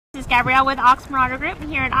Gabrielle with Oxmoor Auto Group. I'm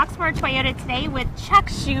here at Oxmoor Toyota today with Chuck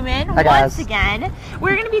Schumann. Hi, guys. Once again,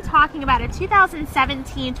 we're going to be talking about a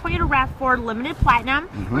 2017 Toyota RAV4 Limited Platinum.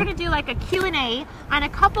 We're going to do like a Q&A on a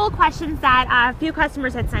couple of questions that a few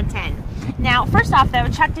customers had sent in. Now, first off though,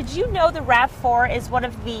 Chuck, did you know the RAV4 is one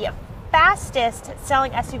of the fastest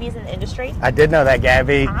selling SUVs in the industry? I did know that,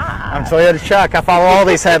 Gabby. I'm Toyota Chuck. I follow all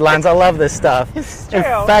these headlines. I love this stuff. It's true.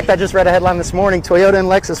 In fact, I just read a headline this morning. Toyota and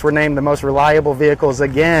Lexus were named the most reliable vehicles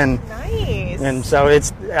again. Nice. And so I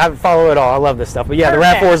follow it all. I love this stuff. But yeah,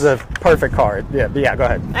 Perfect. the RAV4 is a perfect car. Yeah, go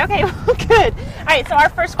ahead. Okay, well, good. All right, so our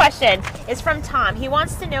first question is from Tom. He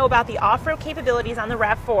wants to know about the off-road capabilities on the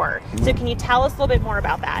RAV4. So can you tell us a little bit more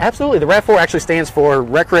about that? Absolutely. The RAV4 actually stands for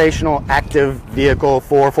Recreational Active Vehicle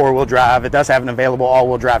for Four-Wheel Drive. It does have an available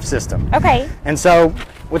all-wheel drive system. Okay. And so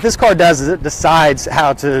what this car does is it decides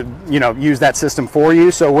how to, use that system for you.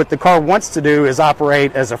 So what the car wants to do is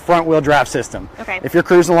operate as a front-wheel drive system. Okay. If you're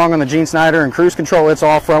cruising along on the Gene Snyder and cruise control, it's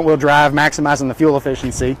all front-wheel drive, maximizing the fuel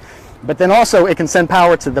efficiency. But then also it can send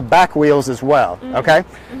power to the back wheels as well, okay?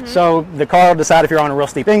 So the car will decide if you're on a real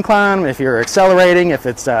steep incline, if you're accelerating, if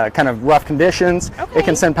it's kind of rough conditions. Okay. It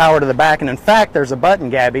can send power to the back. And in fact, there's a button,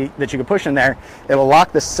 Gabby, that you can push in there. It'll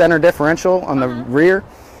lock the center differential on the rear.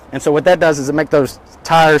 And so what that does is it makes those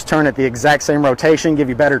tires turn at the exact same rotation, give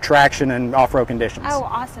you better traction in off-road conditions. Oh,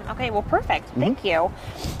 awesome. Okay, well, perfect. Thank you.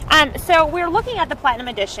 So we're looking at the Platinum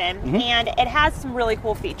Edition, and it has some really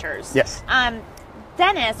cool features. Yes.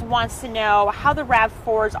 Dennis wants to know how the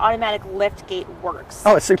RAV4's automatic lift gate works.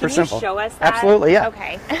 Oh, it's super simple. Can you show us that? Absolutely, yeah.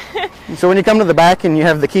 Okay. So when you come to the back and you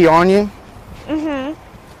have the key on you,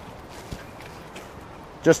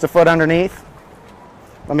 just a foot underneath.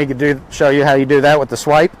 Let me show you how you do that with the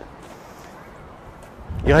swipe.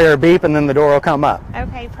 You'll hear a beep and then the door will come up.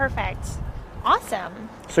 Okay, perfect. Awesome.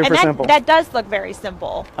 Super simple. That does look very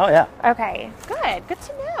simple. Oh, yeah. Okay, good. Good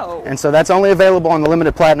to know. And so that's only available on the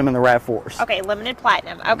Limited Platinum and the RAV4s. Okay, Limited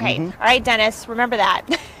Platinum. Okay. All right, Dennis, remember that.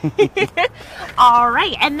 All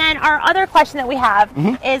right. And then our other question that we have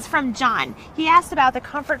is from John. He asked about the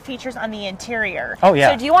comfort features on the interior. Oh,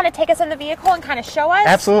 yeah. So do you want to take us in the vehicle and kind of show us?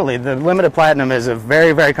 Absolutely. The Limited Platinum is a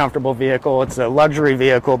very, very comfortable vehicle. It's a luxury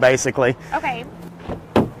vehicle, basically. Okay.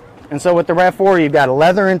 And so with the RAV4, you've got a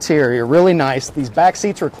leather interior, really nice. These back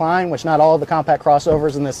seats recline, which not all of the compact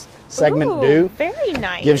crossovers in this segment do. Very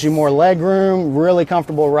nice. Gives you more leg room, really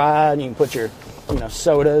comfortable ride. You can put your,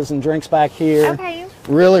 sodas and drinks back here. Okay.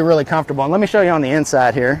 Really, really comfortable. And let me show you on the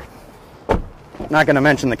inside here. Not going to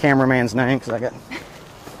mention the cameraman's name because I got.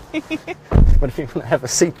 But if you want to have a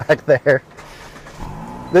seat back there,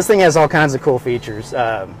 this thing has all kinds of cool features.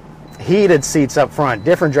 Heated seats up front,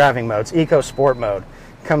 different driving modes, Eco Sport mode.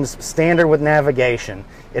 Comes standard with navigation.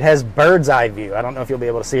 It has bird's eye view. I don't know if you'll be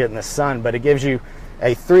able to see it in the sun, but it gives you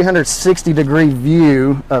a 360-degree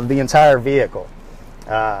view of the entire vehicle,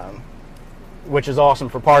 which is awesome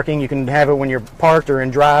for parking. You can have it when you're parked or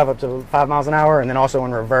in drive up to 5 miles an hour, and then also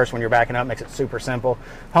in reverse when you're backing up. Makes it super simple.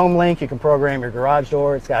 Home link, you can program your garage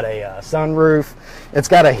door. It's got a sunroof. It's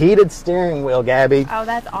got a heated steering wheel, Gabby. Oh,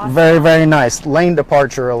 that's awesome. Very, very nice. Lane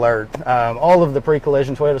departure alert. All of the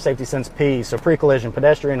pre-collision Toyota Safety Sense P, so pre-collision,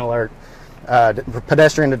 pedestrian alert,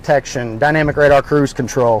 pedestrian detection, dynamic radar cruise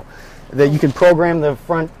control. That you can program the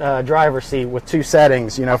front driver's seat with 2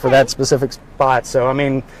 settings, for that specific spot. So, I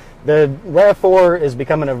mean, the RAV4 is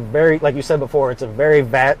becoming a very, like you said before, it's a very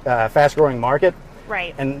fast-growing market.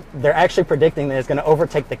 Right. And they're actually predicting that it's going to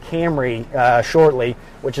overtake the Camry shortly,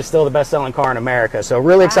 which is still the best-selling car in America. So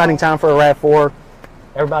really exciting time for a RAV4.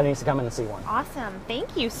 Everybody needs to come in and see one. Awesome.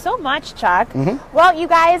 Thank you so much, Chuck. Well, you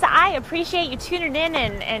guys, I appreciate you tuning in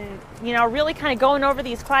and really kind of going over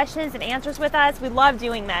these questions and answers with us. We love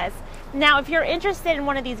doing this. Now, if you're interested in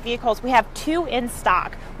one of these vehicles, we have 2 in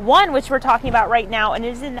stock. One, which we're talking about right now, and it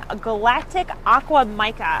is in a Galactic Aqua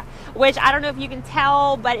Mica, which I don't know if you can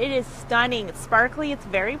tell, but it is stunning. It's sparkly. It's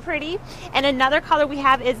very pretty. And another color we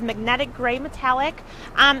have is Magnetic Gray Metallic.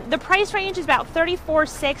 The price range is about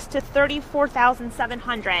 $34,600 to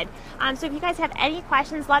 $34,700. So if you guys have any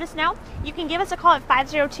questions, let us know. You can give us a call at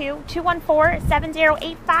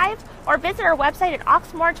 502-214-7085 or visit our website at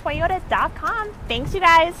oxmoortoyota.com. Thanks, you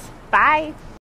guys. Bye.